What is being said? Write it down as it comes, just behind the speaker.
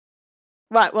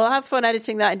Right, well, have fun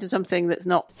editing that into something that's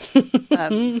not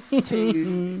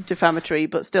too defamatory,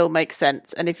 but still makes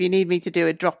sense. And if you need me to do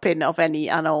a drop-in of any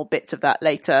and all bits of that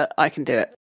later, I can do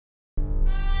it.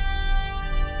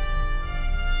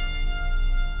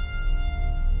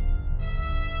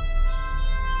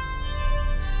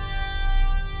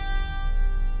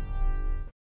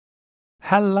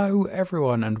 Hello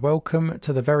everyone and welcome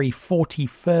to the very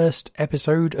 41st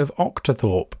episode of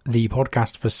Octothorpe, the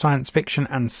podcast for science fiction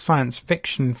and science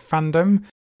fiction fandom,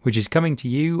 which is coming to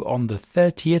you on the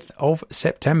 30th of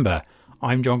September.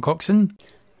 I'm John Coxon.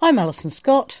 I'm Alison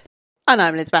Scott. And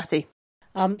I'm Liz Batty.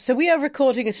 So we are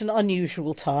recording at an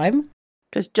unusual time.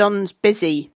 Because John's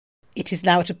busy. It is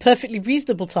now at a perfectly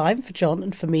reasonable time for John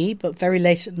and for me, but very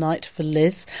late at night for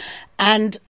Liz.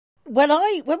 And when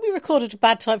we record at a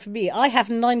bad time for me, I have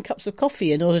 9 cups of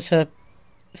coffee in order to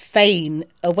feign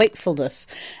a wakefulness.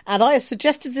 And I have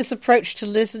suggested this approach to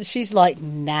Liz, and she's like,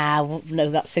 no,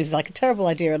 that seems like a terrible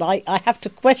idea. And I have to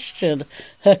question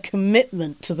her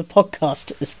commitment to the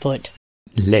podcast at this point.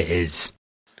 Liz.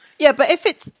 Yeah, but I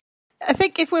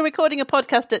think if we're recording a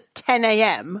podcast at 10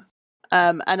 a.m.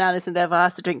 And Alison therefore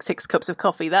has to drink 6 cups of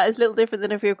coffee, that is a little different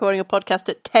than if you're recording a podcast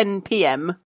at 10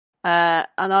 p.m. And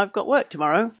I've got work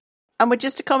tomorrow. And we're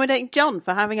just accommodating John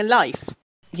for having a life.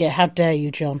 Yeah, how dare you,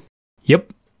 John?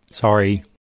 Yep, sorry.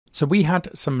 So we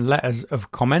had some letters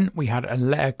of comment. We had a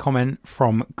letter comment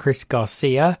from Chris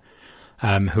Garcia,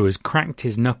 who has cracked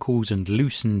his knuckles and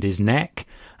loosened his neck.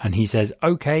 And he says,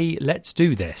 okay, let's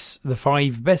do this. The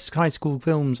 5 best high school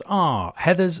films are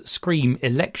Heathers, Scream,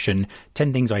 Election,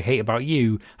 10 Things I Hate About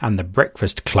You, and The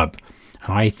Breakfast Club.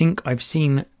 And I think I've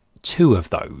seen 2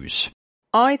 of those.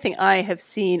 I think I have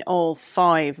seen all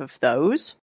 5 of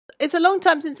those. It's a long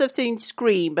time since I've seen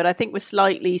Scream, but I think we're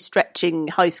slightly stretching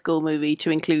high school movie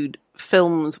to include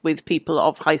films with people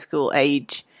of high school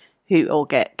age who all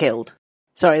get killed.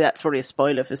 Sorry, that's probably a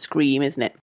spoiler for Scream, isn't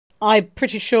it? I'm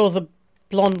pretty sure the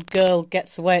blonde girl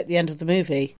gets away at the end of the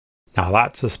movie. Now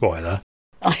that's a spoiler.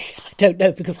 I don't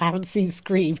know because I haven't seen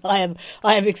Scream. I am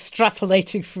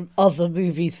extrapolating from other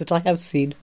movies that I have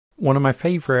seen. One of my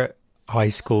favourite high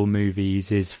school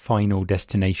movies is Final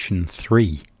Destination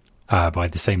 3 by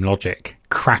the same logic.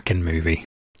 Cracking movie.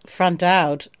 Fran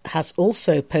Dowd has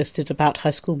also posted about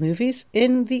high school movies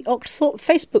in the Octothorpe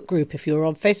Facebook group. If you're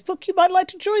on Facebook, you might like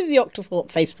to join the Octothorpe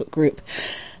Facebook group,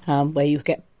 where you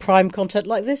get prime content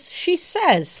like this. She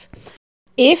says,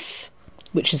 if,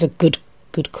 which is a good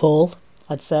call,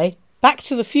 I'd say, Back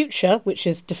to the Future, which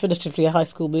is definitively a high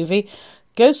school movie,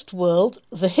 Ghost World,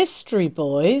 The History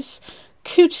Boys,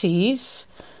 Cooties,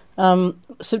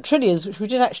 Centrillions, which we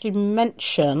did actually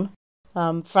mention.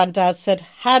 Fran Dowd said,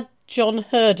 had John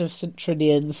heard of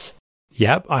Centrillions?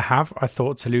 Yep, I have. I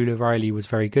thought Tallulah Riley was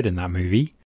very good in that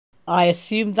movie. I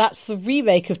assume that's the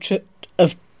remake of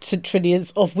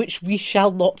Centrillions, of which we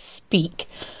shall not speak.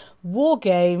 War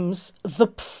Games, The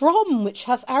Prom, which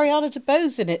has Ariana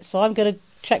DeBose in it, so I'm going to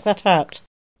check that out.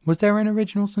 Was there an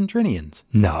original Centrillions?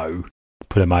 No.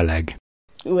 Put in my leg.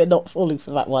 We're not falling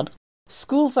for that one.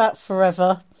 School's Out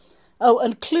Forever. Oh,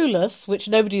 and Clueless, which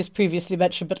nobody has previously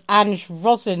mentioned, but Ange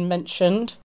Rosin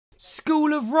mentioned.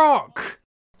 School of Rock!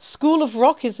 School of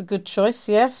Rock is a good choice,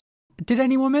 yes. Did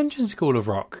anyone mention School of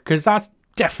Rock? Because that's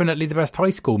definitely the best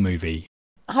high school movie.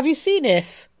 Have you seen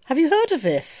If? Have you heard of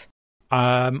If?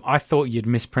 I thought you'd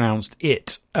mispronounced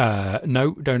it.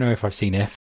 No, don't know if I've seen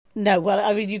If. No, well,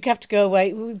 I mean, you have to go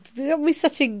away. We're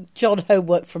setting John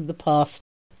homework from the past.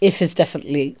 If is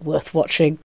definitely worth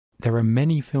watching. There are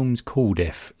many films called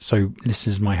If, so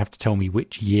listeners might have to tell me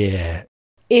which year.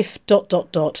 If ... No,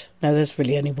 there's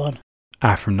really only one.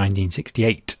 From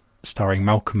 1968, starring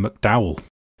Malcolm McDowell.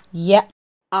 Yep.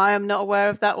 I am not aware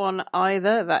of that one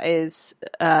either. That is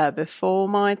before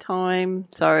my time.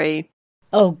 Sorry.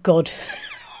 Oh, God.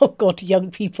 Oh, God,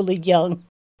 young people are young.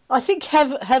 I think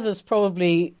Heather's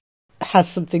probably has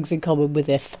some things in common with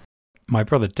If. My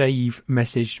brother Dave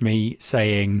messaged me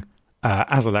saying,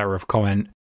 as a letter of comment,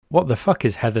 what the fuck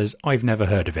is Heathers? I've never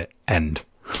heard of it. End.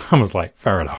 I was like,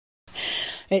 fair enough.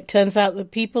 It turns out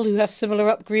that people who have similar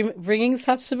upbringings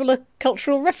have similar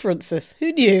cultural references.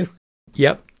 Who knew?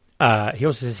 Yep. He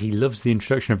also says he loves the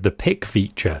introduction of the pick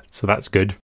feature, so that's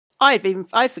good. I'd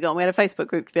forgotten we had a Facebook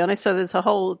group, to be honest, so there's a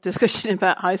whole discussion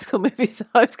about high school movies that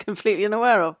I was completely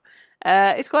unaware of.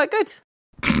 It's quite good.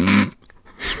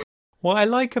 What I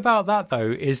like about that,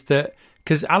 though, is that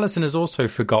because Alison has also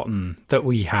forgotten that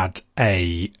we had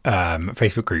a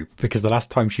Facebook group, because the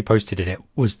last time she posted in it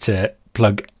was to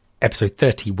plug episode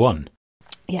 31.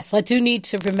 Yes, I do need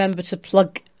to remember to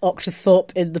plug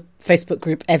Octothorpe in the Facebook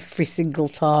group every single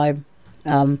time.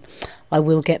 I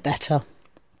will get better.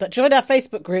 But join our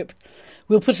Facebook group.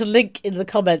 We'll put a link in the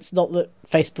comments. Not that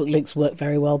Facebook links work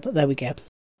very well, but there we go.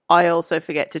 I also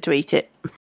forget to tweet it,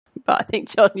 but I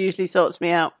think John usually sorts me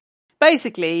out.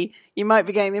 Basically, you might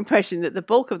be getting the impression that the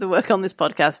bulk of the work on this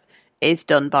podcast is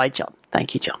done by John.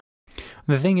 Thank you, John.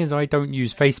 The thing is, I don't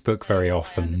use Facebook very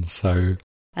often, so...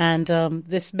 And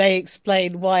this may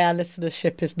explain why our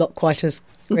listenership is not quite as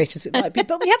great as it might be.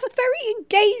 But we have a very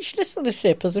engaged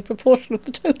listenership as a proportion of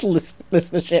the total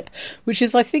listenership, which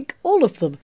is, I think, all of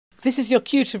them. This is your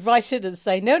cue to write in and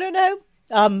say, no.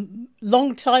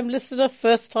 Long-time listener,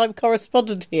 first-time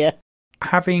correspondent here.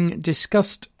 Having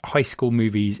discussed high school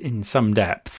movies in some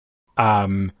depth,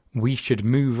 we should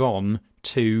move on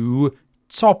to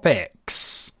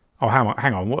topics. Oh,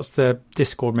 hang on. What's the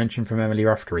Discord mention from Emily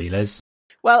Raftery, Liz?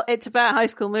 Well, it's about high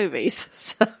school movies,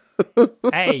 so...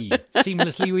 Hey,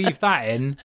 seamlessly weave that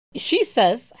in. She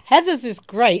says, Heathers is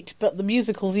great, but the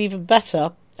musical's even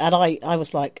better. And I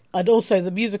was like, and also the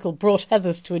musical brought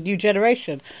Heathers to a new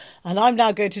generation. And I'm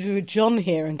now going to do a John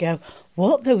here and go,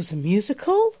 what, there was a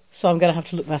musical? So I'm going to have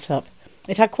to look that up.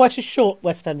 It had quite a short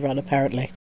West End run,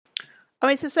 apparently. I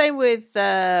mean, it's the same with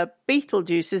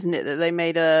Beetlejuice, isn't it? That they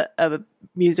made a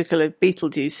musical of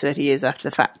Beetlejuice 30 years after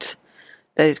the fact.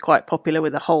 That is quite popular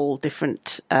with a whole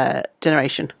different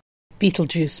generation.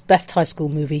 Beetlejuice, best high school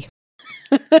movie.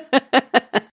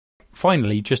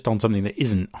 Finally, just on something that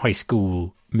isn't high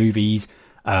school movies,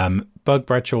 Bug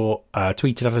Bradshaw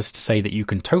tweeted at us to say that you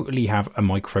can totally have a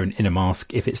microphone in a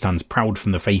mask if it stands proud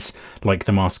from the face, like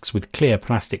the masks with clear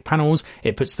plastic panels.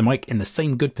 It puts the mic in the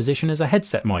same good position as a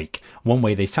headset mic. One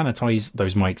way they sanitize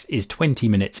those mics is 20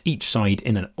 minutes each side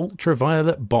in an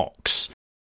ultraviolet box.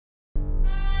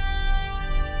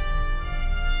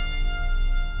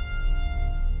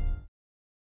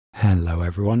 Hello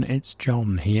everyone, it's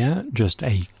John here. Just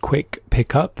a quick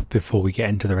pickup before we get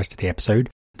into the rest of the episode.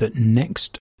 The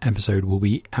next episode will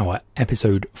be our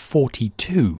episode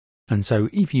 42. And so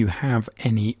if you have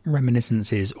any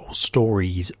reminiscences or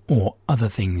stories or other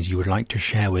things you would like to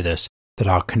share with us that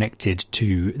are connected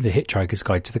to The Hitchhiker's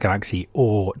Guide to the Galaxy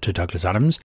or to Douglas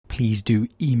Adams, please do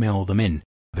email them in,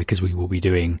 because we will be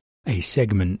doing a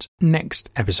segment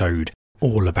next episode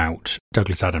all about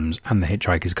Douglas Adams and The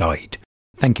Hitchhiker's Guide.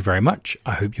 Thank you very much.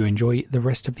 I hope you enjoy the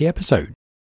rest of the episode.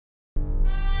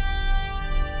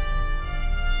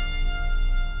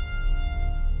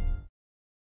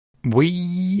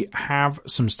 We have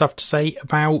some stuff to say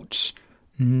about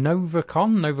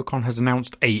Novacon. Novacon has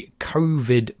announced a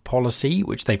COVID policy,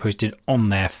 which they posted on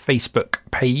their Facebook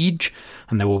page,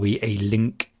 and there will be a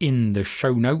link in the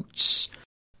show notes.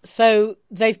 So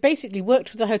they've basically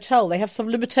worked with the hotel. They have some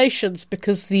limitations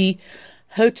because the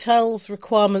hotel's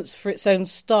requirements for its own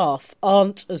staff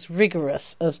aren't as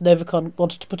rigorous as Novacon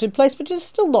wanted to put in place, which is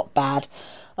still not bad.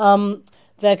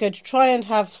 They're going to try and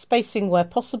have spacing where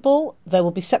possible. There will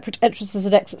be separate entrances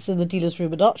and exits in the dealer's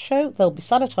room and art show. They'll be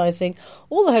sanitising.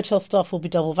 All the hotel staff will be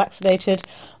double vaccinated.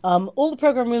 All the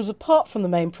programme rooms apart from the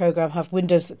main programme have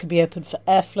windows that can be opened for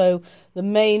airflow. The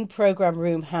main programme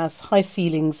room has high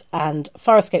ceilings and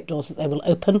fire escape doors that they will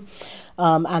open.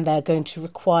 And they're going to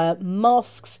require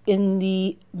masks in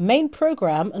the main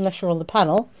programme, unless you're on the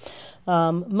panel.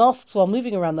 Masks while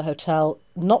moving around the hotel,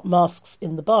 not masks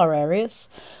in the bar areas.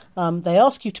 They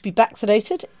ask you to be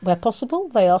vaccinated where possible.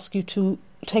 They ask you to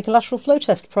take a lateral flow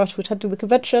test prior to attending the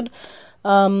convention.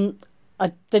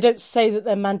 They don't say that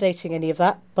they're mandating any of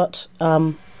that, but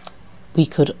we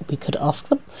could ask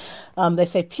them. They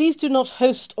say, please do not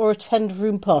host or attend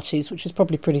room parties, which is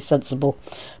probably pretty sensible.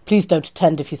 Please don't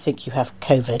attend if you think you have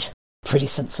COVID. Pretty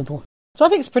sensible. So I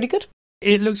think it's pretty good.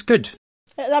 It looks good.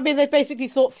 I mean, they've basically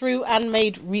thought through and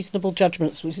made reasonable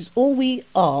judgments, which is all we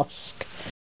ask.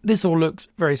 This all looks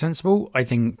very sensible. I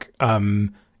think, I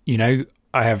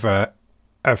have a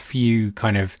few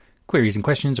kind of queries and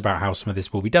questions about how some of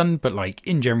this will be done, but like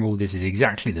in general, this is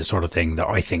exactly the sort of thing that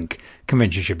I think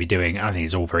conventions should be doing. I think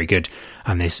it's all very good,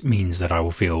 and this means that I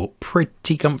will feel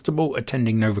pretty comfortable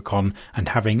attending Novacon and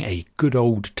having a good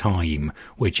old time,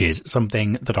 which is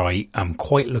something that I am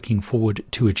quite looking forward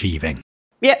to achieving.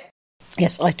 Yep.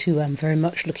 Yes, I too am very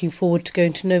much looking forward to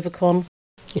going to Novacon.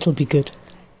 It'll be good.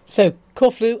 So,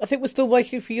 Corflu, I think we're still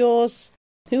waiting for yours.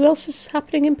 Who else is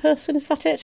happening in person? Is that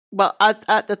it? Well,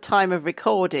 at the time of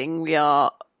recording, we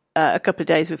are a couple of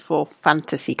days before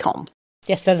FantasyCon.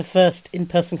 Yes, they're the first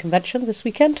in-person convention this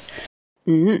weekend.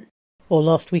 Mm-hmm. Or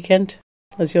last weekend,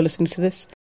 as you're listening to this.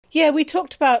 Yeah, we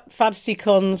talked about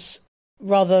FantasyCon's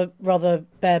rather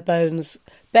bare bones.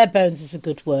 Bare bones is a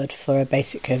good word for a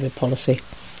basic COVID policy.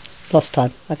 Last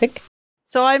time, I think.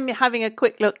 So I'm having a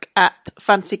quick look at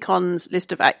FantasyCon's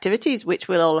list of activities, which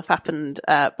will all have happened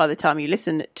by the time you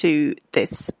listen to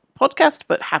this podcast,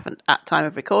 but haven't at time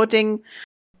of recording.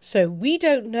 So we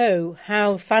don't know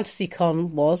how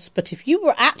FantasyCon was, but if you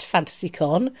were at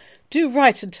FantasyCon, do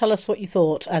write and tell us what you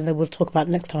thought, and then we'll talk about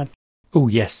it next time. Oh,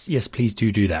 yes, please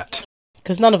do that.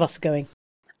 Because none of us are going.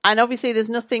 And obviously there's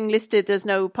nothing listed, there's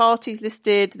no parties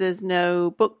listed, there's no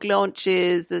book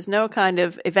launches, there's no kind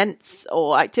of events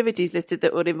or activities listed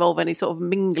that would involve any sort of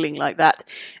mingling like that.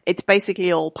 It's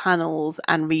basically all panels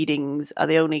and readings are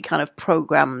the only kind of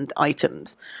programmed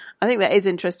items. I think that is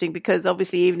interesting because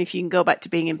obviously even if you can go back to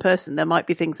being in person, there might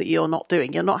be things that you're not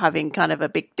doing. You're not having kind of a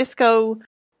big disco,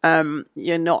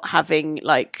 you're not having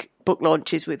like book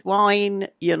launches with wine,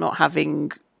 you're not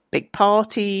having big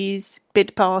parties,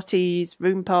 bid parties,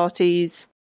 room parties.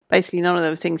 Basically, none of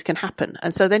those things can happen.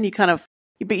 And so then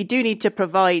but you do need to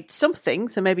provide something.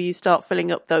 So maybe you start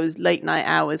filling up those late night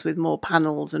hours with more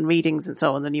panels and readings and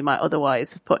so on than you might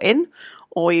otherwise have put in.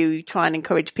 Or you try and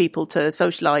encourage people to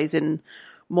socialise in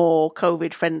more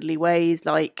COVID friendly ways,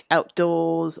 like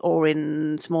outdoors or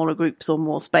in smaller groups or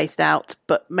more spaced out,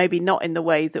 but maybe not in the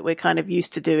ways that we're kind of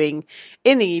used to doing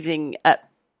in the evening at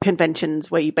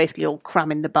conventions where you basically all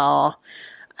cram in the bar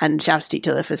and shout at each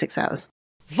other for 6 hours.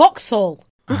 Vauxhall!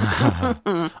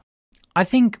 I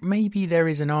think maybe there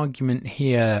is an argument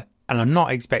here, and I'm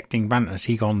not expecting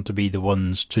FantasyCon to be the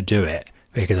ones to do it,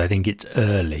 because I think it's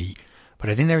early, but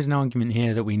I think there is an argument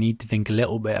here that we need to think a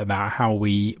little bit about how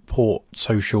we port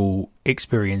social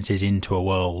experiences into a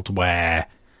world where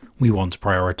we want to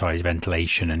prioritise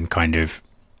ventilation and kind of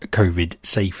COVID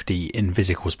safety in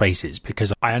physical spaces,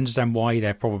 because I understand why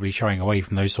they're probably shying away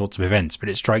from those sorts of events, but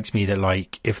it strikes me that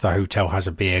like if the hotel has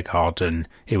a beer garden,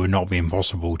 it would not be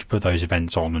impossible to put those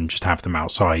events on and just have them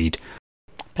outside.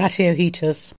 Patio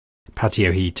heaters,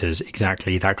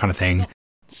 exactly, that kind of thing.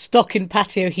 Stock in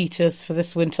patio heaters for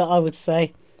this winter, I would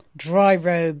say. Dry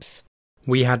robes.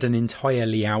 We had an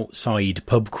entirely outside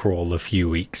pub crawl a few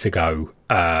weeks ago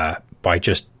by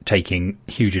just taking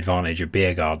huge advantage of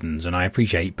beer gardens, and I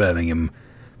appreciate Birmingham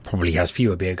probably has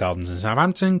fewer beer gardens than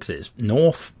Southampton because it's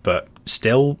north, but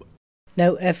still.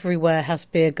 No, everywhere has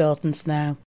beer gardens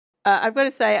now. I've got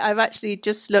to say, I've actually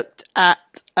just looked at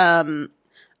a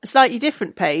slightly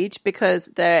different page because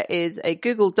there is a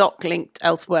Google Doc linked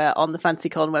elsewhere on the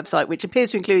FantasyCon website, which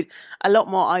appears to include a lot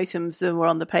more items than were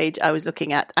on the page I was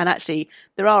looking at. And actually,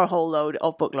 there are a whole load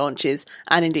of book launches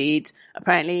and indeed,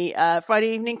 apparently,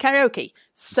 Friday evening karaoke.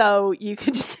 So you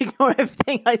can just ignore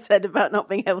everything I said about not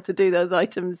being able to do those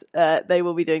items. They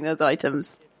will be doing those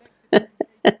items.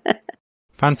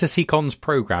 FantasyCon's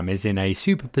programme is in a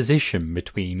superposition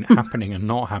between happening and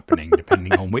not happening,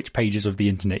 depending on which pages of the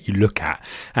internet you look at.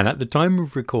 And at the time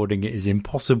of recording, it is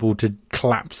impossible to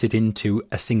collapse it into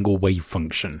a single wave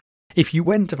function. If you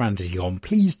went to FantasyCon,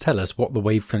 please tell us what the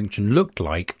wave function looked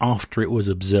like after it was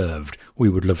observed. We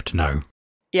would love to know.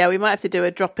 Yeah, we might have to do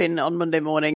a drop-in on Monday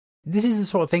morning. This is the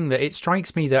sort of thing that it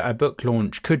strikes me that a book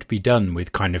launch could be done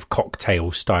with kind of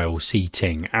cocktail-style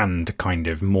seating and kind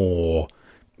of more...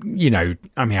 You know,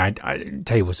 I mean,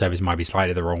 table service might be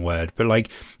slightly the wrong word, but like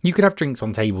you could have drinks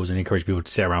on tables and encourage people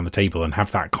to sit around the table and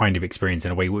have that kind of experience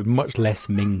in a way with much less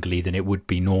mingly than it would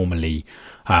be normally,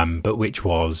 but which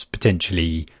was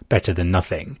potentially better than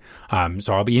nothing.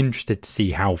 So I'll be interested to see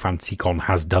how FantasyCon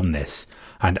has done this.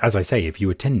 And as I say, if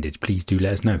you attended, please do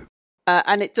let us know.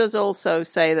 And it does also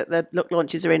say that the book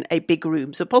launches are in a big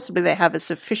room. So possibly they have a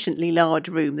sufficiently large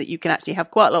room that you can actually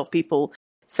have quite a lot of people,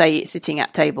 say, sitting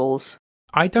at tables.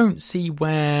 I don't see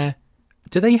where...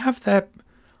 Do they have their...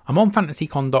 I'm on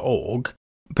fantasycon.org,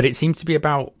 but it seems to be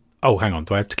about... Oh, hang on.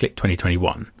 Do I have to click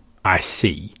 2021? I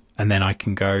see. And then I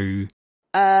can go...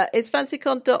 It's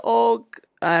fantasycon.org.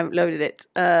 I haven't loaded it.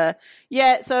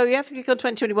 Yeah, so you have to click on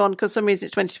 2021 because for some reason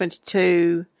it's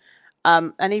 2022.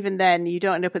 And even then, you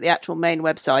don't end up at the actual main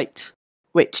website,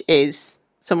 which is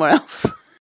somewhere else.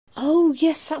 Oh,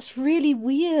 yes, that's really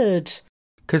weird.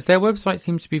 Because their website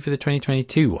seems to be for the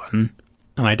 2022 one.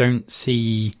 And I don't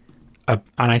see, and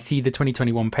I see the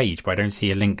 2021 page, but I don't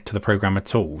see a link to the program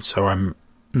at all. So I'm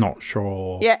not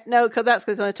sure. Yeah, no, because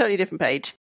it's on a totally different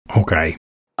page. Okay.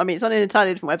 I mean, it's on an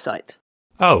entirely different website.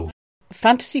 Oh.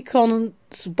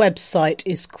 FantasyCon's website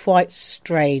is quite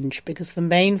strange because the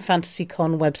main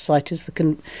FantasyCon website is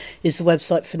the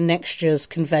website for next year's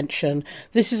convention.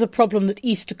 This is a problem that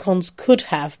EasterCons could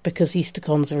have because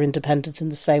EasterCons are independent in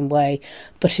the same way,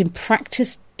 but in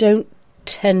practice don't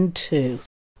tend to.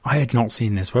 I had not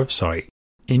seen this website.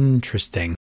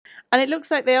 Interesting. And it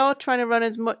looks like they are trying to run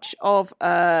as much of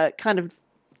a kind of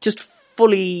just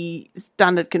fully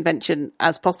standard convention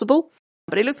as possible.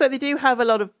 But it looks like they do have a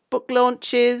lot of book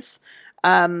launches,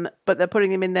 but they're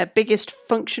putting them in their biggest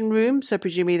function room, so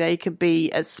presumably they could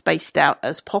be as spaced out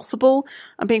as possible.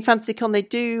 And being FantasyCon, they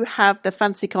do have the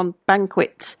FantasyCon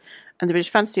banquet and the British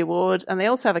Fantasy Awards, and they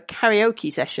also have a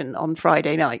karaoke session on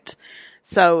Friday night.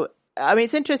 So, I mean,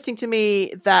 it's interesting to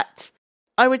me that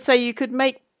I would say you could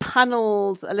make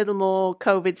panels a little more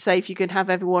COVID safe. You can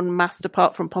have everyone masked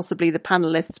apart from possibly the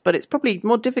panelists, but it's probably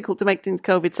more difficult to make things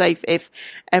COVID safe if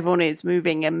everyone is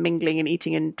moving and mingling and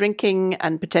eating and drinking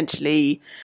and potentially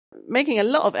making a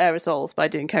lot of aerosols by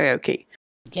doing karaoke.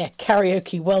 Yeah,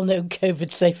 karaoke, well-known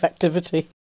COVID safe activity.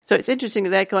 So it's interesting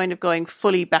that they're kind of going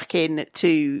fully back in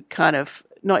to kind of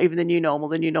not even the new normal.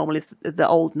 The new normal is the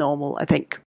old normal, I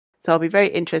think. So I'll be very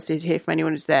interested to hear from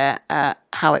anyone who's there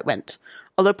how it went.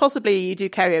 Although possibly you do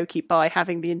karaoke by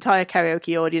having the entire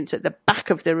karaoke audience at the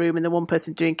back of the room and the one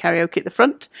person doing karaoke at the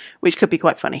front, which could be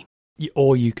quite funny.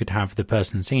 Or you could have the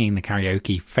person singing the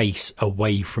karaoke face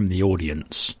away from the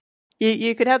audience.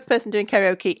 You could have the person doing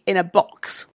karaoke in a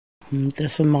box.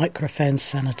 There's a microphone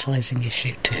sanitising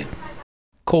issue too.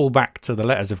 Call back to the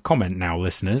letters of comment now,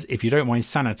 listeners. If you don't mind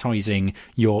sanitising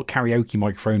your karaoke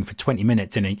microphone for 20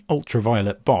 minutes in an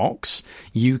ultraviolet box,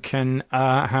 you can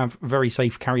have very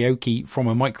safe karaoke from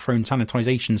a microphone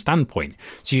sanitisation standpoint.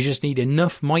 So you just need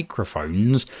enough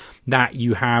microphones that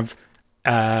you have...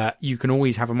 you can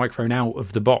always have a microphone out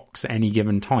of the box at any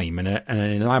given time, and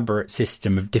an elaborate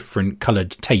system of different coloured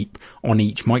tape on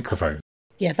each microphone.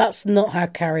 Yeah, that's not how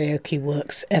karaoke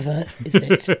works ever, is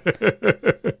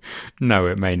it? No,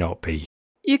 it may not be.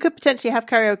 You could potentially have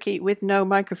karaoke with no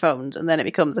microphones, and then it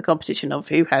becomes a competition of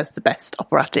who has the best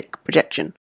operatic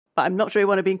projection. But I'm not sure we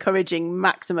want to be encouraging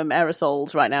maximum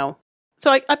aerosols right now.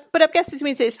 So, but I guess this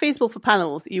means that it's feasible for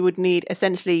panels. You would need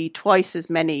essentially twice as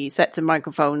many sets of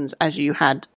microphones as you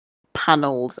had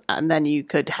panels, and then you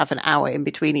could have an hour in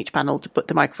between each panel to put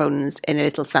the microphones in a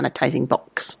little sanitising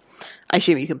box. I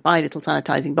assume you can buy little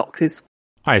sanitising boxes.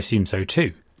 I assume so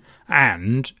too.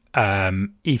 And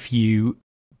if you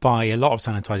buy a lot of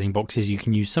sanitising boxes, you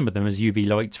can use some of them as UV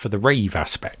lights for the rave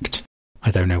aspect.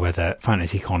 I don't know whether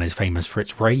FantasyCon is famous for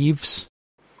its raves.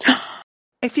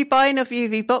 If you buy enough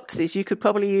UV boxes, you could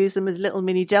probably use them as little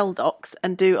mini gel docs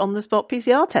and do on-the-spot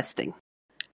PCR testing.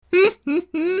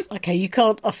 Okay, you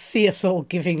can't see us all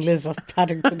giving Liz a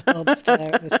Paddington hard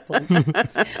stare at this point.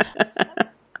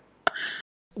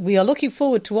 We are looking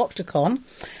forward to Octocon,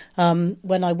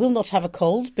 when I will not have a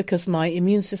cold because my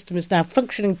immune system is now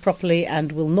functioning properly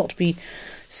and will not be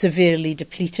severely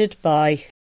depleted by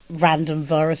random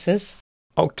viruses.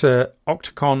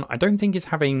 Octocon, I don't think is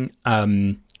having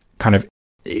kind of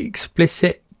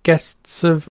explicit guests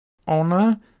of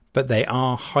honour, but they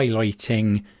are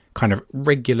highlighting kind of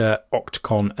regular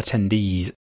Octocon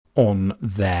attendees on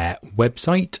their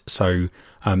website. So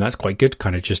that's quite good,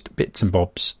 kind of just bits and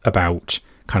bobs about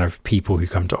kind of people who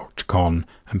come to Octocon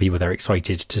and people they're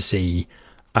excited to see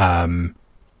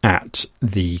at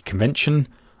the convention.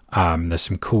 There's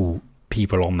some cool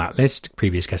people on that list,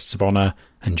 previous guests of honour,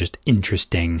 and just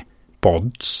interesting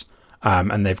bods.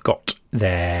 And they've got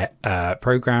their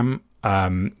programme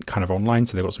kind of online.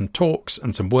 So they've got some talks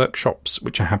and some workshops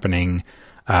which are happening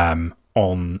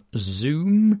on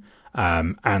Zoom.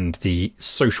 And the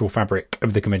social fabric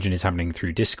of the convention is happening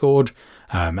through Discord.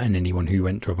 And anyone who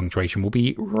went to a punctuation will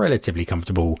be relatively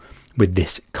comfortable with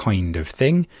this kind of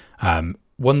thing.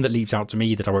 One that leaps out to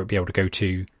me that I won't be able to go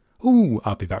to,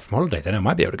 I'll be back from holiday, then I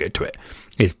might be able to go to it,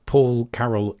 is Paul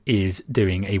Carroll is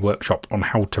doing a workshop on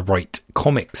how to write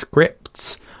comic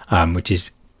scripts, which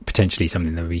is potentially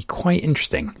something that would be quite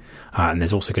interesting. And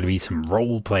there's also going to be some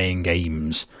role-playing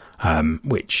games,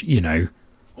 which, you know,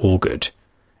 all good.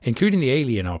 Including the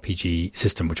Alien RPG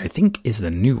system, which I think is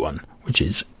the new one, which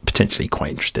is potentially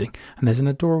quite interesting. And there's an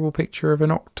adorable picture of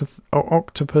an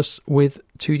octopus with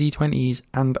 2D20s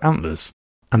and antlers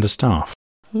and a staff.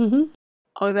 Mm-hmm.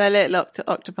 Oh, their little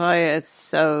octopi is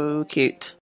so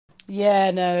cute.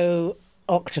 Yeah, no,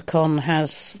 Octocon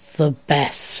has the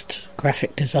best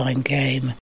graphic design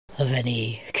game of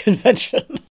any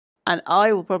convention. And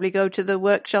I will probably go to the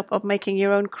workshop of making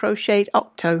your own crocheted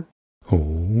octo.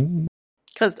 Oh.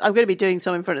 Because I'm going to be doing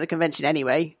some in front of the convention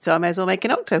anyway, so I may as well make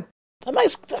an octo.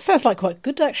 That sounds like quite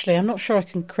good, actually. I'm not sure I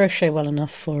can crochet well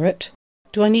enough for it.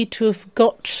 Do I need a hook?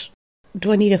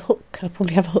 I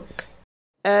probably have a hook.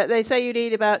 They say you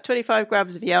need about 25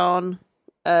 grams of yarn,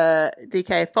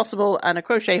 DK if possible, and a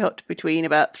crochet hook between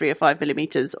about 3 or 5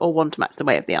 millimeters, or one to match the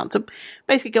weight of the yarn. So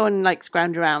basically go and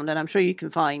scrounge around, and I'm sure you can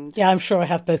find... Yeah, I'm sure I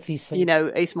have both these things. You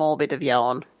know, a small bit of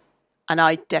yarn. And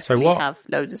I definitely have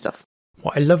loads of stuff.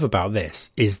 What I love about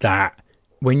this is that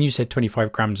when you said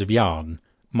 25 grams of yarn,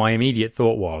 my immediate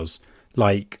thought was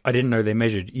Like, I didn't know they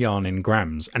measured yarn in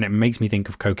grams, and it makes me think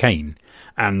of cocaine.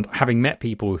 And having met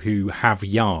people who have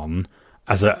yarn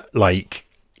as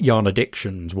yarn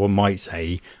addictions, one might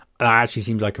say, that actually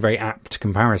seems like a very apt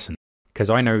comparison. Because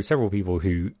I know several people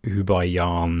who buy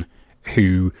yarn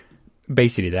who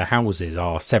basically their houses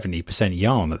are 70%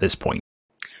 yarn at this point.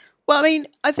 Well, I mean,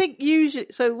 I think usually,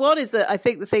 so one is that I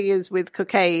think the thing is with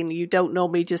cocaine, you don't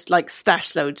normally just like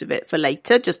stash loads of it for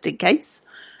later, just in case.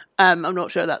 I'm not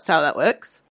sure that's how that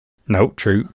works. No,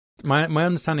 true. My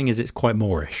understanding is it's quite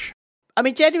Moorish. I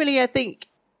mean, generally, I think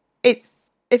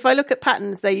if I look at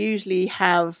patterns, they usually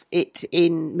have it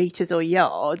in meters or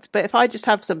yards. But if I just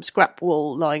have some scrap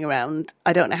wool lying around,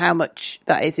 I don't know how much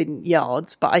that is in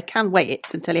yards, but I can weigh it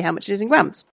and tell you how much it is in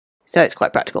grams. So it's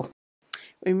quite practical.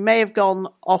 We may have gone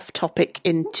off topic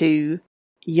into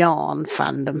yarn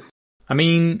fandom. I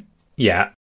mean, yeah,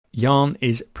 yarn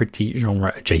is pretty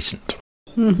genre adjacent.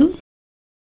 Mm-hmm.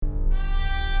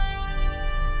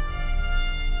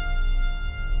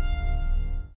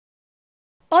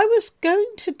 I was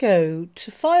going to go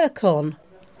to FireCon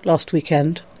last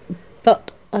weekend,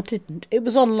 but I didn't. It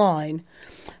was online,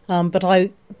 but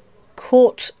I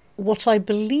caught what I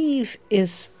believe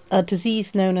is a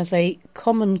disease known as a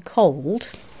common cold,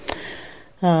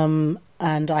 and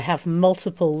I have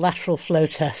multiple lateral flow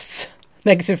tests,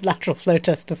 negative lateral flow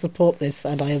tests to support this,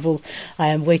 and I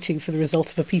am waiting for the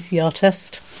result of a PCR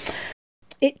test.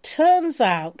 It turns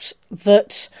out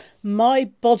that my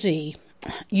body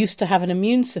used to have an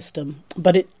immune system,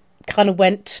 but it kind of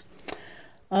went,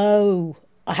 I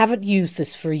haven't used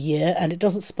this for a year and it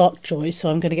doesn't spark joy, so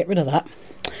I'm going to get rid of that.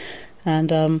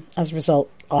 And as a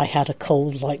result, I had a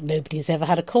cold like nobody's ever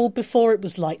had a cold before. It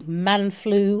was like man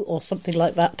flu or something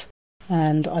like that.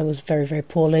 And I was very, very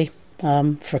poorly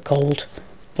for a cold,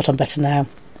 but I'm better now.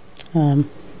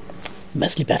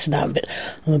 Mostly better now.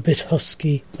 I'm a bit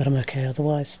husky, but I'm okay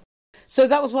otherwise. So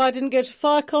that was why I didn't go to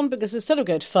FireCon, because instead of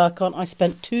going to FireCon, I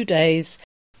spent 2 days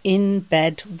in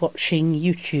bed watching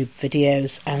YouTube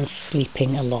videos and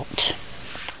sleeping a lot.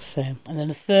 So, and then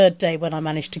a third day when I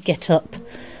managed to get up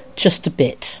just a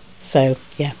bit. So,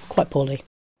 yeah, quite poorly.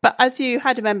 But as you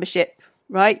had a membership,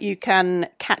 right, you can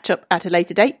catch up at a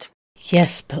later date.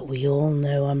 Yes, but we all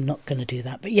know I'm not going to do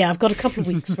that. But yeah, I've got a couple of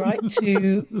weeks, right,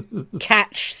 to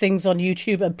catch things on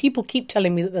YouTube. And people keep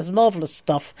telling me that there's marvellous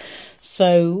stuff.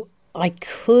 So I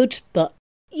could, but,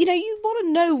 you want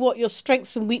to know what your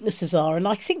strengths and weaknesses are. And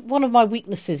I think one of my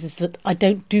weaknesses is that I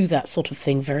don't do that sort of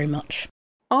thing very much.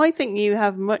 I think you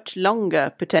have much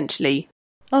longer, potentially.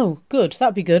 Oh, good.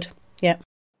 That'd be good. Yeah.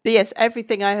 But yes,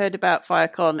 everything I heard about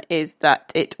FireCon is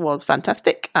that it was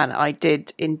fantastic. And I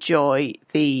did enjoy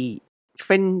the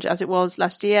Fringe as it was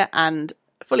last year and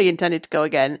fully intended to go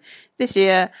again this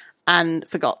year and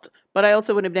forgot. But I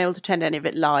also wouldn't have been able to attend any of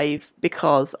it live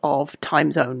because of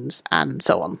time zones and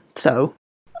so on. So,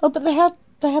 but they had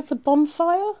the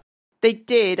bonfire? They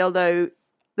did, although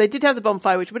they did have the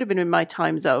bonfire, which would have been in my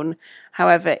time zone.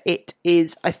 However, it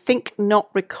is, I think, not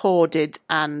recorded,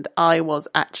 and I was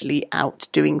actually out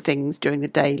doing things during the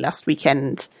day last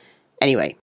weekend.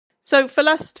 Anyway, so for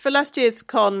last year's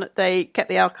con, they kept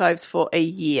the archives for a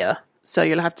year. So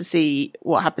you'll have to see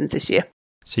what happens this year.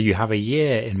 So you have a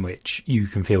year in which you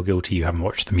can feel guilty you haven't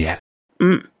watched them yet.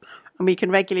 And we can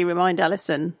regularly remind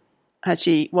Alison, has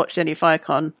she watched any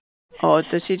FireCon, or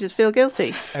does she just feel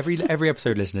guilty? Every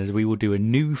episode, listeners, we will do a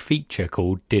new feature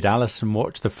called Did Alison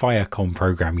Watch the FireCon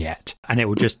programme Yet? And it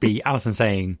will just be Alison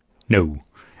saying no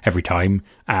every time.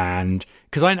 And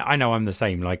because I know I'm the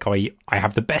same, like I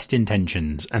have the best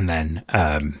intentions and then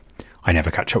I never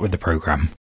catch up with the programme.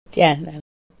 Yeah, no.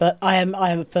 But I am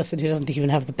a person who doesn't even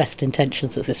have the best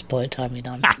intentions at this point. I mean,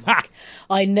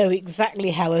 I know exactly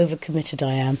how overcommitted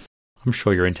I am. I'm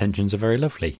sure your intentions are very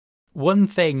lovely. One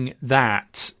thing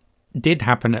that did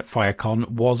happen at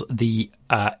FireCon was the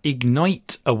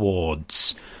Ignite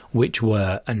Awards, which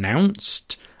were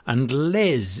announced. And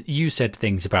Liz, you said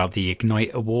things about the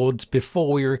Ignite Awards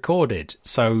before we recorded.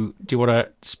 So do you want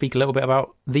to speak a little bit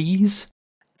about these?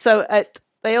 So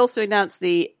they also announced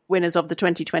the winners of the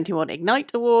 2021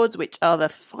 Ignite Awards, which are the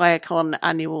FireCon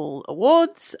annual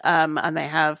awards. And they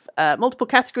have multiple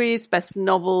categories: Best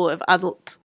Novel of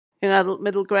Adult, Young Adult,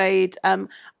 Middle Grade.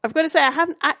 I've got to say, I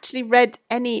haven't actually read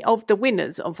any of the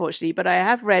winners, unfortunately, but I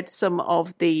have read some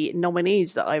of the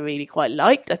nominees that I really quite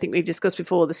liked. I think we've discussed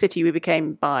before The City We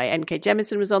Became by N.K.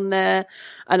 Jemisin was on there,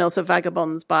 and also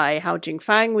Vagabonds by Hao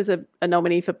Jing-Fang was a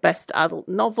nominee for Best Adult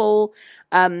Novel.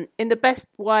 In the Best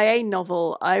YA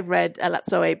Novel, I read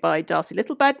Elatsoe by Darcy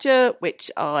Littlebadger,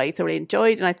 which I thoroughly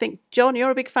enjoyed, and I think, John,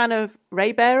 you're a big fan of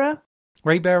Raybearer?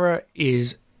 Raybearer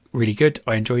is really good.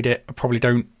 I enjoyed it. I probably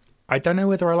don't I don't know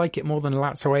whether I like it more than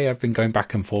Lats Away. I've been going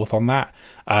back and forth on that.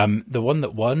 The one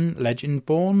that won,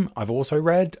 Legendborn, I've also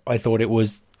read. I thought it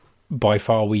was by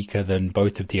far weaker than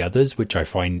both of the others, which I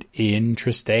find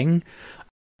interesting.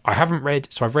 I haven't read,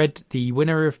 so I've read the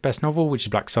winner of Best Novel, which is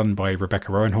Black Sun by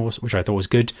Rebecca Roanhorse, which I thought was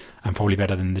good and probably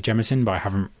better than the Jemisin, but I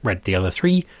haven't read the other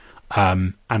three.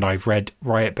 And I've read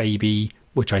Riot Baby,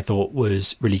 which I thought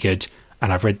was really good.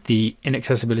 And I've read The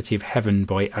Inaccessibility of Heaven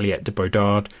by Aliette de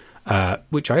Bodard,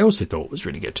 which I also thought was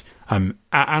really good. And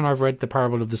I've read The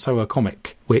Parable of the Sower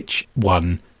comic, which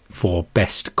won for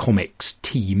Best Comics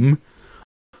Team.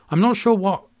 I'm not sure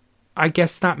what... I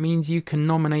guess that means you can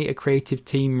nominate a creative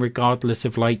team regardless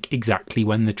of, like, exactly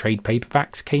when the trade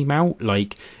paperbacks came out.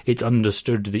 Like, it's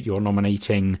understood that you're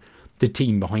nominating the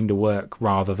team behind a work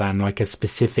rather than, like, a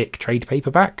specific trade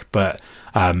paperback. But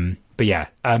yeah,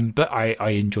 but I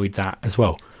enjoyed that as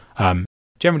well.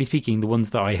 Generally speaking, the ones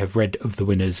that I have read of the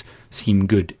winners seem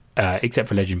good, except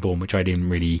for Legendborn, which I didn't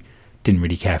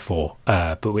really care for,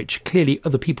 but which clearly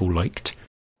other people liked.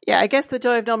 Yeah, I guess the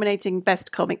joy of nominating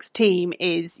Best Comics Team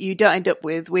is you don't end up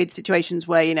with weird situations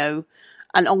where, you know,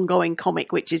 an ongoing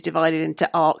comic which is divided into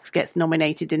arcs gets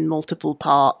nominated in multiple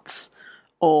parts,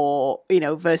 or, you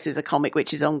know, versus a comic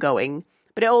which is ongoing.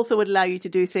 But it also would allow you to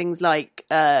do things like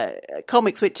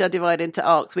comics which are divided into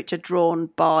arcs, which are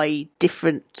drawn by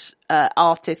different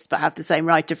artists but have the same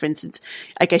writer, for instance.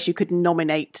 I guess you could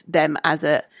nominate them as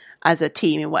a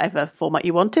team in whatever format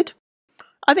you wanted.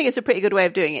 I think it's a pretty good way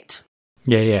of doing it.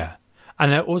 Yeah.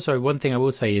 And also, one thing I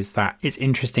will say is that it's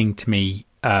interesting to me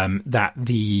that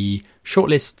the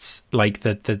shortlists, like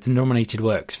the nominated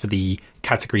works for the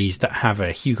categories that have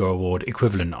a Hugo Award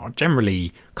equivalent, are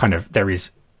generally kind of, there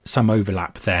is some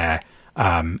overlap there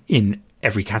in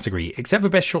every category, except for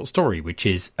Best Short Story, which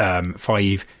is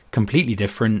 5 completely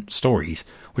different stories,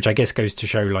 which I guess goes to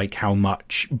show like how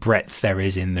much breadth there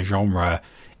is in the genre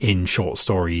in short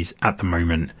stories at the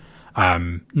moment.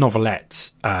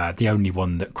 Novelettes, the only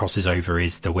one that crosses over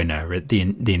is the winner, the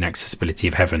Inaccessibility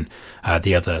of Heaven.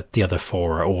 The other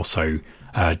 4 are also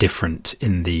different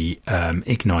in the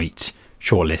Ignite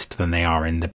shortlist than they are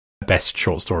in the Best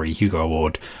Short Story Hugo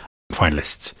Award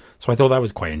finalists. So I thought that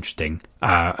was quite interesting,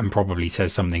 and probably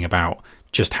says something about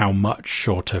just how much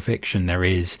shorter fiction there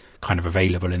is kind of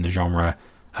available in the genre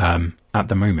at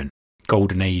the moment.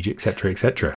 Golden Age, etc.,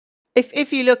 etc.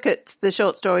 If you look at the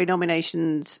short story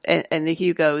nominations in the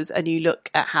Hugos, and you look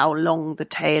at how long the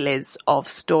tail is of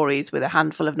stories with a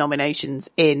handful of nominations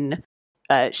in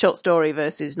short story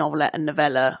versus novelette and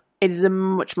novella, it is a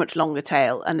much, much longer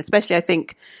tail. And especially, I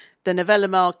think, the novella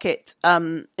market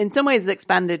in some ways has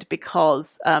expanded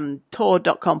because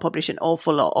Tor.com publish an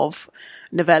awful lot of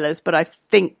novellas, but I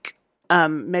think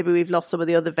maybe we've lost some of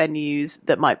the other venues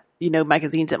that might, you know,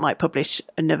 magazines that might publish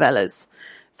novellas.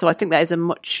 So I think that is a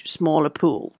much smaller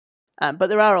pool. But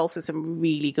there are also some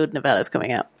really good novellas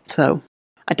coming out. So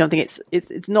I don't think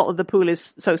it's not that the pool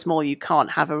is so small you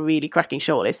can't have a really cracking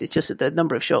shortlist. It's just that the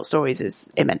number of short stories is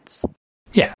immense.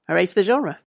 Yeah. Hooray for the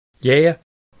genre. Yeah.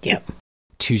 Yep.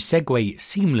 To segue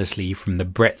seamlessly from the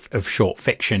breadth of short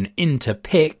fiction into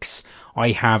picks,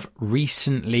 I have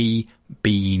recently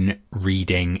been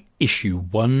reading issue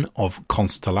 1 of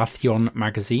Constellation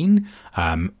magazine,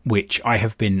 which I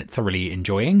have been thoroughly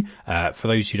enjoying. For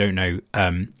those who don't know,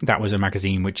 that was a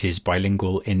magazine which is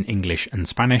bilingual in English and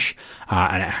Spanish,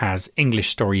 and it has English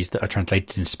stories that are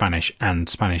translated into Spanish and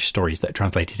Spanish stories that are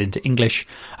translated into English.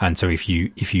 And so if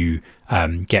you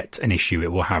get an issue,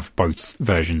 it will have both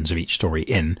versions of each story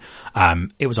in.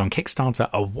 It was on Kickstarter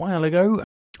a while ago.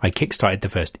 I kickstarted the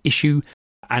first issue,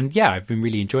 and yeah, I've been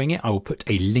really enjoying it. I will put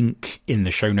a link in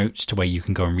the show notes to where you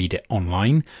can go and read it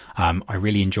online. I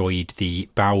really enjoyed the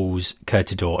Bowles,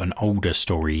 Curtidor and Older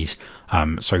stories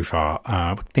so far.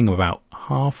 I think I'm about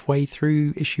halfway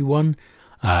through issue 1,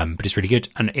 but it's really good,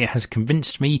 and it has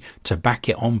convinced me to back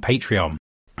it on Patreon.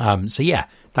 So yeah,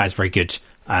 that is very good,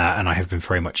 and I have been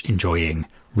very much enjoying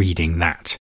reading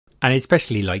that. And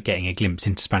especially like getting a glimpse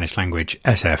into Spanish language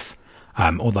SF.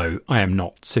 Although I am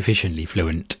not sufficiently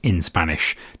fluent in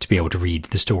Spanish to be able to read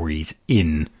the stories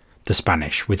in the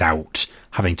Spanish without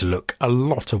having to look a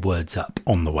lot of words up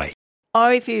on the way. I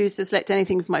refuse to select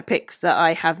anything from my picks that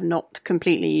I have not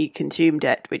completely consumed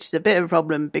yet, which is a bit of a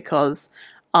problem because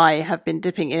I have been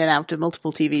dipping in and out of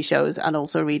multiple TV shows and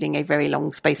also reading a very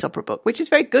long space opera book, which is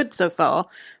very good so far,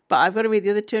 but I've got to read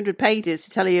the other 200 pages to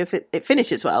tell you if it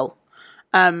finishes well.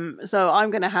 So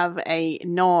I'm going to have a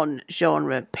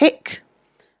non-genre pick,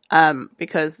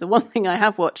 because the one thing I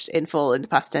have watched in full in the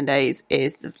past 10 days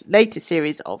is the latest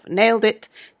series of Nailed It,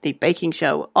 the baking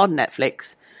show on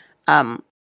Netflix,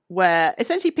 where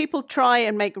essentially people try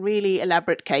and make really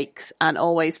elaborate cakes and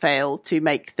always fail to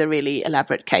make the really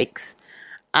elaborate cakes.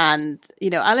 And,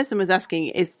 Alison was asking,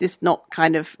 is this not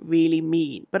kind of really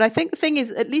mean? But I think the thing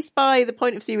is, at least by the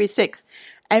point of Series 6,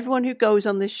 everyone who goes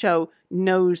on this show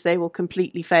knows they will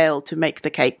completely fail to make the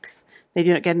cakes. They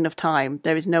do not get enough time.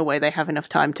 There is no way they have enough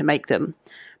time to make them.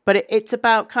 But it's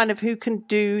about kind of who can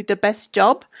do the best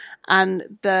job.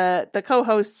 And the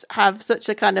co-hosts have such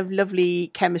a kind of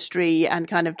lovely chemistry and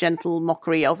kind of gentle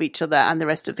mockery of each other and the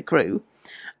rest of the crew.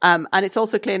 And it's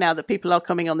also clear now that people are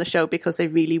coming on the show because they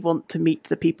really want to meet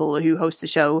the people who host the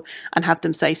show and have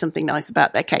them say something nice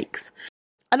about their cakes.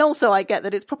 And also I get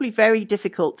that it's probably very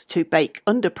difficult to bake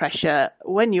under pressure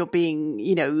when you're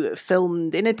being,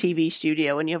 filmed in a TV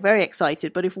studio and you're very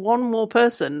excited. But if one more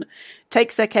person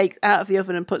takes their cakes out of the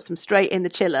oven and puts them straight in the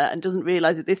chiller and doesn't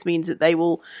realise that this means that they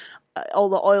will, all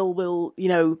the oil will,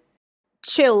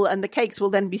 chill and the cakes will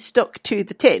then be stuck to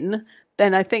the tin,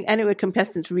 then I think any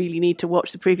contestants really need to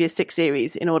watch the previous 6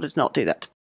 series in order to not do that.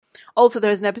 Also,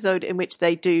 there is an episode in which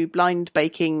they do blind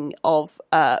baking of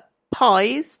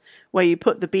pies, where you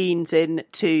put the beans in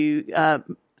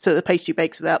so the pastry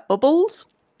bakes without bubbles.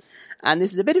 And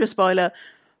this is a bit of a spoiler,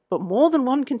 but more than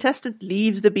one contestant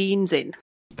leaves the beans in.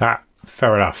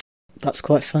 Fair enough. That's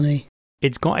quite funny.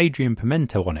 It's got Adrian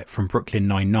Pimento on it from Brooklyn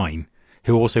Nine-Nine,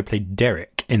 who also played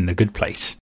Derek in The Good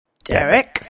Place.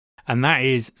 Derek? And that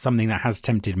is something that has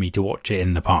tempted me to watch it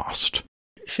in the past.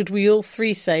 Should we all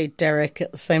three say Derek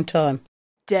at the same time?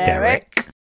 Derek.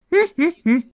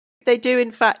 They do,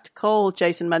 in fact, call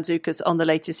Jason Mantzoukas on the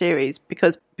later series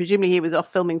because presumably he was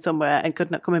off filming somewhere and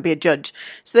could not come and be a judge.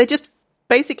 So they just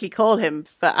basically call him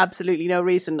for absolutely no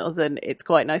reason other than it's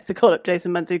quite nice to call up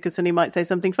Jason Mantzoukas and he might say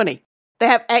something funny. They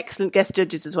have excellent guest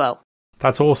judges as well.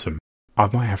 That's awesome. I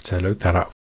might have to look that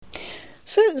up.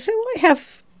 So I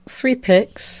have 3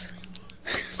 picks.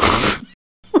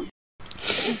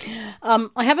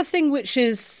 I have a thing which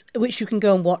you can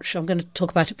go and watch. I'm going to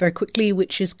talk about it very quickly,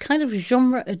 which is kind of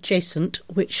genre adjacent,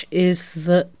 which is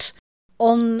that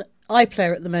on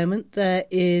iPlayer at the moment there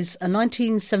is a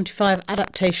 1975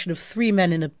 adaptation of 3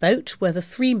 Men in a Boat, where the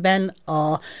 3 men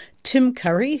are Tim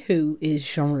Curry, who is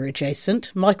genre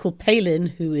adjacent, Michael Palin,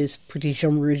 who is pretty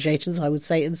genre adjacent, I would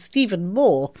say, and Stephen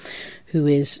Moore, who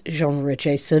is genre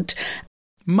adjacent.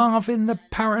 Marvin the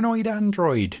Paranoid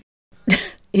Android.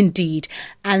 Indeed.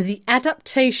 And the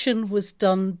adaptation was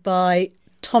done by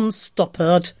Tom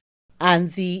Stoppard,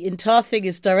 and the entire thing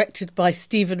is directed by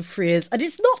Stephen Frears. And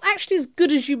it's not actually as good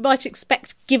as you might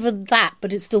expect given that,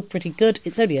 but it's still pretty good.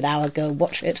 It's only an hour, go and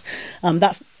watch it.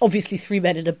 That's obviously 3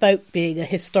 Men in a Boat being a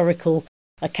historical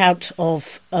account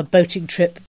of a boating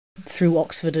trip through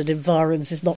Oxford and environs.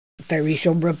 Is not very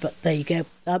genre, but there you go.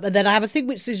 And then I have a thing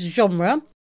which is genre.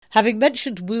 Having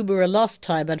mentioned Woomera last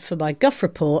time, and for my Guff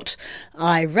report,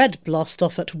 I read Blast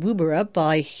Off at Woomera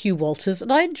by Hugh Walters, and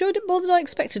I enjoyed it more than I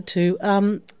expected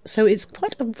to. So it's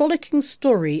quite a rollicking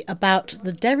story about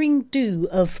the daring do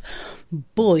of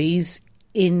boys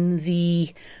in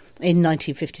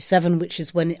 1957, which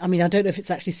is when, I don't know if it's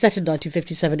actually set in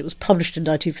 1957, it was published in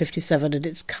 1957, and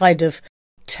it's kind of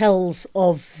tells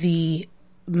of the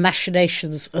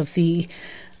machinations of the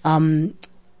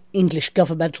English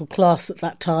governmental class at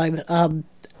that time,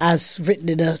 as written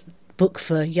in a book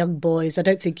for young boys. I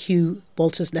don't think Hugh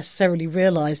Walters necessarily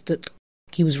realised that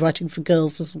he was writing for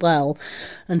girls as well,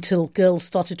 until girls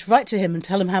started to write to him and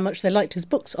tell him how much they liked his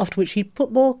books, after which he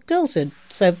put more girls in.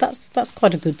 So that's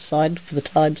quite a good sign for the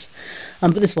times.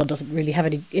 But this one doesn't really have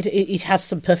any... It has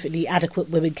some perfectly adequate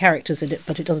women characters in it,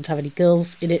 but it doesn't have any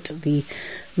girls in it. The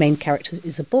main character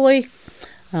is a boy.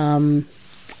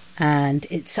 And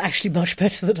it's actually much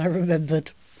better than I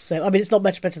remembered. So, it's not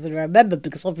much better than I remembered,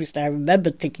 because obviously I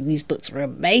remembered thinking these books were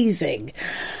amazing.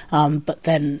 But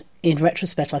then, in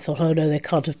retrospect, I thought, oh no, they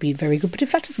can't have been very good. But in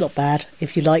fact, it's not bad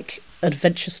if you like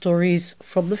adventure stories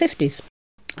from the 50s.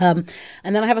 And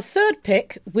then I have a third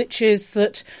pick, which is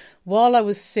that while I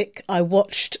was sick, I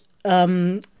watched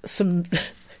some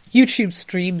YouTube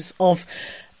streams of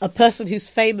a person who's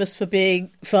famous for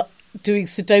doing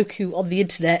Sudoku on the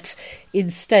internet,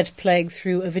 instead playing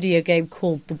through a video game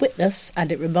called The Witness,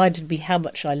 and it reminded me how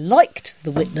much I liked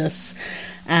The Witness,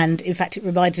 and in fact it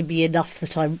reminded me enough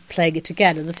that I'm playing it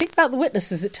again. And the thing about The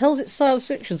Witness is it tells its science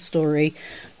fiction story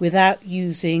without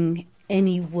using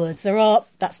any words.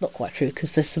 That's not quite true,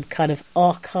 because there's some kind of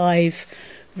archive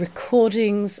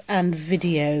recordings and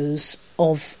videos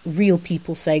of real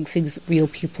people saying things that real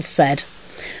people said,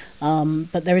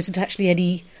 but there isn't actually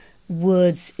any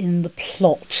words in the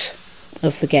plot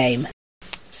of the game.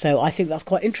 So I think that's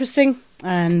quite interesting,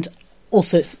 and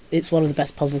Also, it's one of the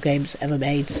best puzzle games ever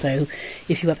made, so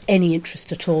if you have any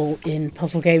interest at all in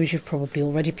puzzle games, you've probably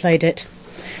already played it.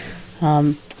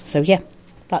 So yeah,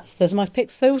 those are my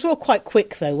picks. Those were all quite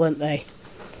quick, though, weren't they?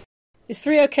 Is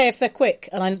 3 okay if they're quick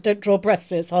and I don't draw breath,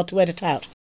 so it's hard to edit out?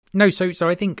 No, so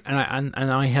I think, and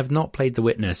I have not played The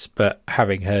Witness, but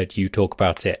having heard you talk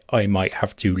about it, I might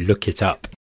have to look it up.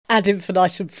 Ad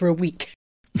infinitum for a week.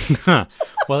 Well,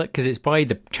 because it's by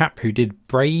the chap who did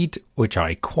Braid, which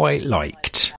I quite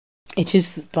liked. It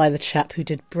is by the chap who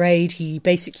did Braid. He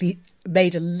basically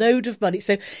made a load of money.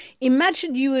 So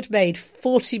imagine you had made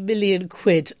 40 million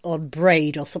quid on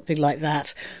Braid or something like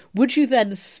that. Would you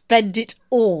then spend it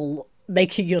all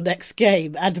making your next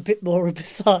game and a bit more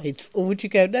besides? Or would you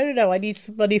go, no, I need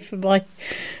some money for my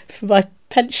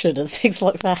pension and things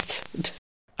like that?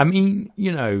 I mean,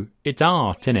 it's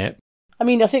art, innit? I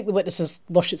mean, I think The Witness has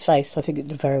washed its face. I think it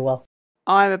did very well.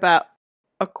 I'm about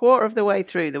a quarter of the way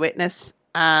through The Witness,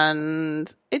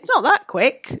 and it's not that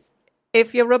quick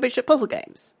if you're rubbish at puzzle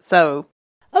games. So,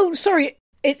 oh, sorry,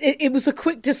 it was a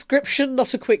quick description,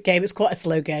 not a quick game. It's quite a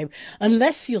slow game,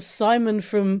 unless you're Simon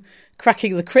from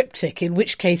Cracking the Cryptic, in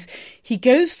which case he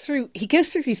goes through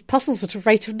these puzzles at a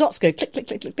rate of knots, go click, click,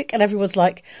 click, click, click, and everyone's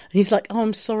like, and he's like, oh,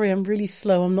 I'm sorry, I'm really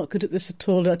slow, I'm not good at this at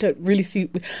all, I don't really see,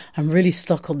 I'm really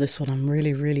stuck on this one, I'm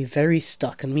really, really very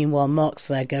stuck. And meanwhile, Mark's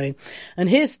there going, and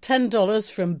here's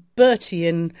 $10 from Bertie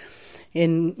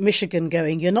in Michigan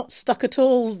going, you're not stuck at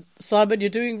all, Simon, you're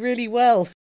doing really well.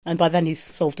 And by then he's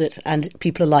solved it, and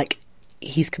people are like,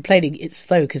 he's complaining it's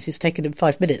slow because it's taken him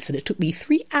 5 minutes, and it took me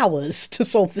 3 hours to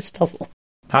solve this puzzle.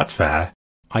 That's fair.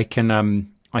 I can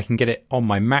get it on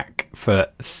my Mac for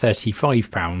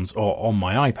 £35 or on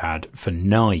my iPad for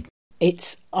 £9.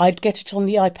 I'd get it on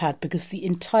the iPad because the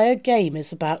entire game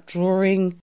is about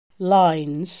drawing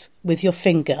lines with your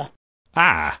finger.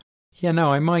 Ah, yeah,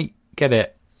 no, I might get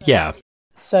it. Yeah.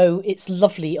 So it's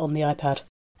lovely on the iPad.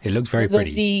 It looks very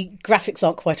pretty. The graphics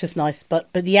aren't quite as nice,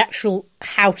 but the actual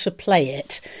how to play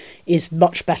it is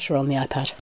much better on the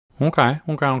iPad.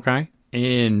 Okay.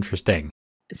 Interesting.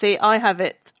 See, I have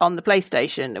it on the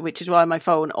PlayStation, which is why my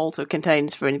phone also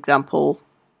contains, for an example,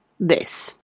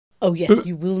 this. Oh, yes,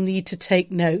 you will need to take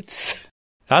notes.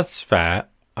 That's fair.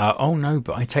 Oh, no,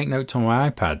 but I take notes on my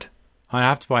iPad. I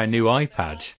have to buy a new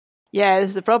iPad. Yeah, this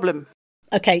is the problem.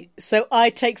 Okay, so I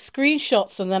take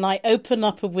screenshots and then I open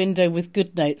up a window with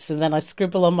GoodNotes and then I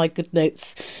scribble on my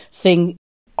GoodNotes thing.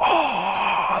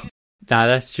 Oh, no,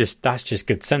 that's just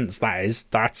good sense.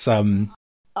 That's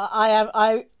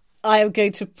I am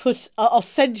going to put. I'll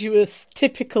send you a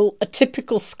typical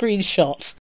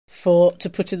screenshot to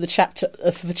put in the chapter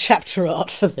as the chapter art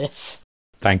for this.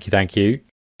 Thank you.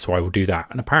 So I will do that.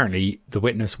 And apparently, The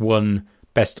Witness won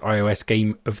Best iOS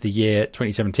Game of the Year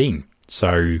 2017.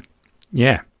 So.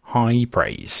 Yeah, high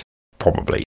praise,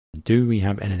 probably. Do we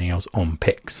have anything else on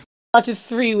picks? I did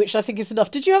 3, which I think is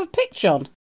enough. Did you have a pick, John?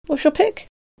 What's your pick?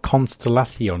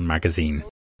 Constellation magazine.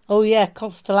 Oh, yeah,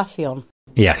 Constellation.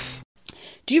 Yes.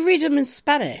 Do you read them in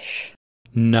Spanish?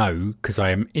 No, because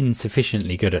I am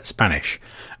insufficiently good at Spanish.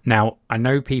 Now, I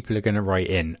know people are going to write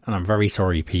in, and I'm very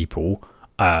sorry, people,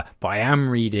 but I am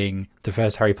reading the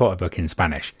first Harry Potter book in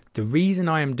Spanish. The reason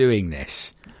I am doing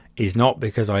this is not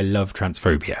because I love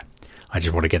transphobia. I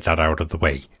just want to get that out of the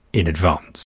way in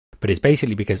advance. But it's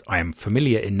basically because I am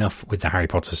familiar enough with the Harry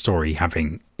Potter story,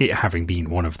 having been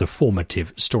one of the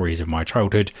formative stories of my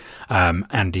childhood.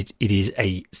 And it is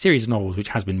a series of novels which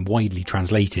has been widely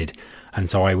translated. And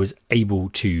so I was able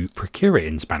to procure it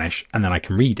in Spanish, and then I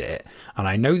can read it. And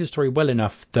I know the story well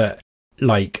enough that,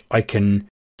 like, I can...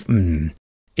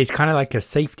 it's kind of like a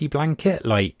safety blanket.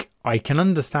 Like, I can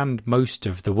understand most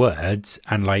of the words,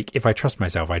 and like if I trust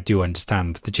myself, I do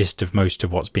understand the gist of most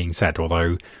of what's being said,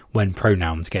 although when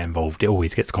pronouns get involved, it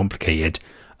always gets complicated.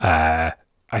 I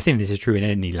think this is true in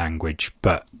any language,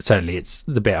 but certainly it's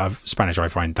the bit of Spanish I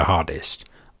find the hardest.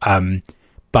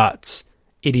 But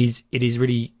it is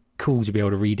really cool to be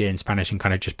able to read it in Spanish and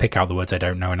kind of just pick out the words I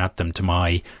don't know and add them to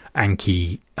my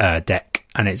Anki deck,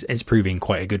 and it's proving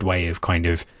quite a good way of kind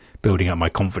of building up my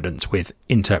confidence with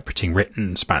interpreting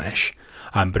written Spanish.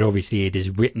 But obviously it is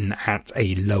written at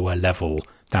a lower level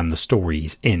than the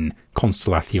stories in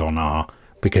Constellation are,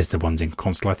 because the ones in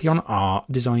Constellation are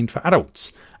designed for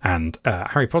adults. And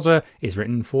Harry Potter is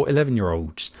written for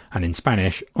 11-year-olds. And in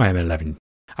Spanish, I am 11.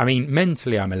 I mean,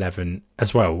 mentally I'm 11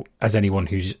 as well, as anyone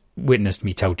who's witnessed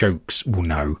me tell jokes will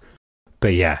know.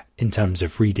 But yeah, in terms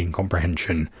of reading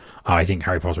comprehension, I think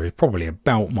Harry Potter is probably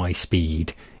about my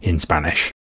speed in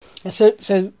Spanish.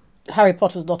 So Harry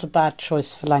Potter's not a bad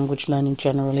choice for language learning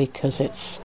generally, because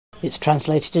it's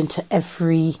translated into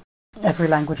every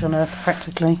language on Earth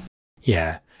practically.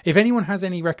 Yeah, If anyone has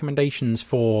any recommendations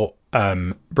for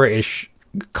British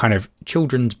kind of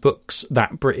children's books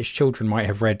that British children might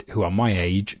have read who are my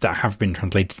age that have been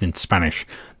translated into Spanish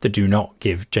that do not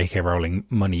give J.K. Rowling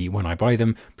money when I buy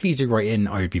them, please do write in.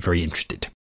 I would be very interested.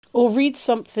 Or read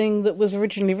something that was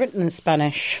originally written in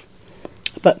Spanish,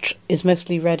 but is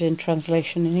mostly read in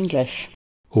translation in English.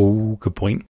 Oh, good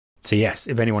point. So yes,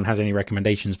 if anyone has any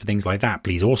recommendations for things like that,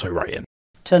 please also write in.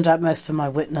 Turned out most of my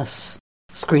Witness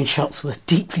screenshots were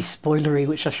deeply spoilery,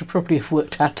 which I should probably have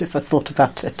worked out if I thought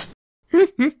about it.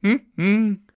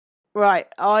 Right,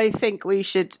 I think we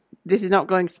should... This is not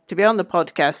going to be on the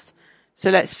podcast, so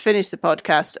let's finish the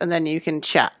podcast and then you can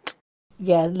chat.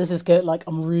 Yeah, let's just go like,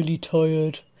 I'm really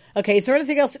tired. Okay, is there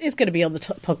anything else that is going to be on the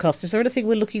podcast? Is there anything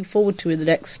we're looking forward to in the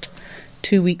next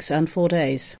 2 weeks and 4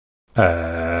 days?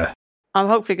 I'm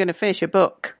hopefully going to finish a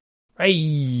book.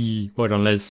 Hey, well done,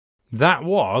 Liz. That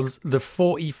was the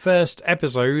 41st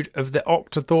episode of the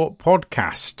Octothorpe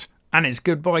podcast. And it's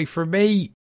goodbye from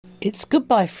me. It's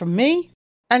goodbye from me.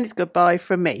 And it's goodbye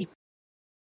from me.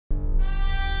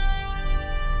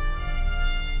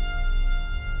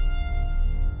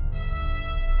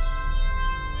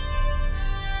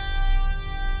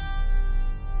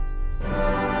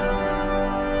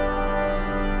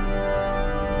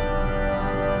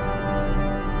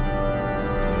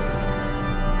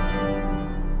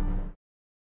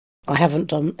 I haven't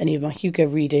done any of my Hugo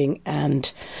reading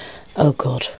and... Oh,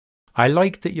 God. I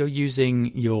like that you're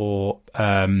using your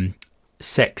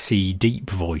sexy, deep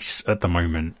voice at the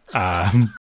moment. It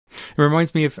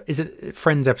reminds me of... Is it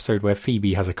Friends episode where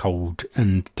Phoebe has a cold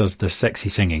and does the sexy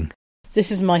singing?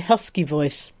 This is my husky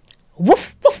voice.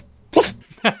 Woof, woof, woof.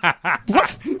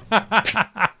 Woof.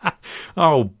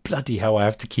 Oh, bloody hell, I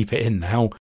have to keep it in now.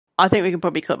 I think we can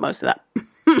probably cut most of that.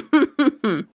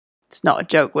 It's not a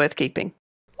joke worth keeping.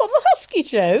 What, the husky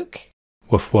joke?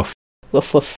 Woof, woof.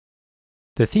 Woof, woof.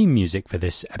 The theme music for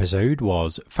this episode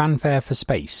was Fanfare for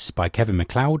Space by Kevin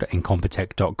MacLeod and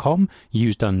Compotech.com,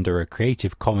 used under a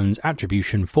Creative Commons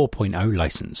Attribution 4.0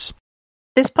 license.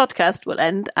 This podcast will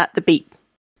end at the beep.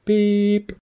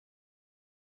 Beep.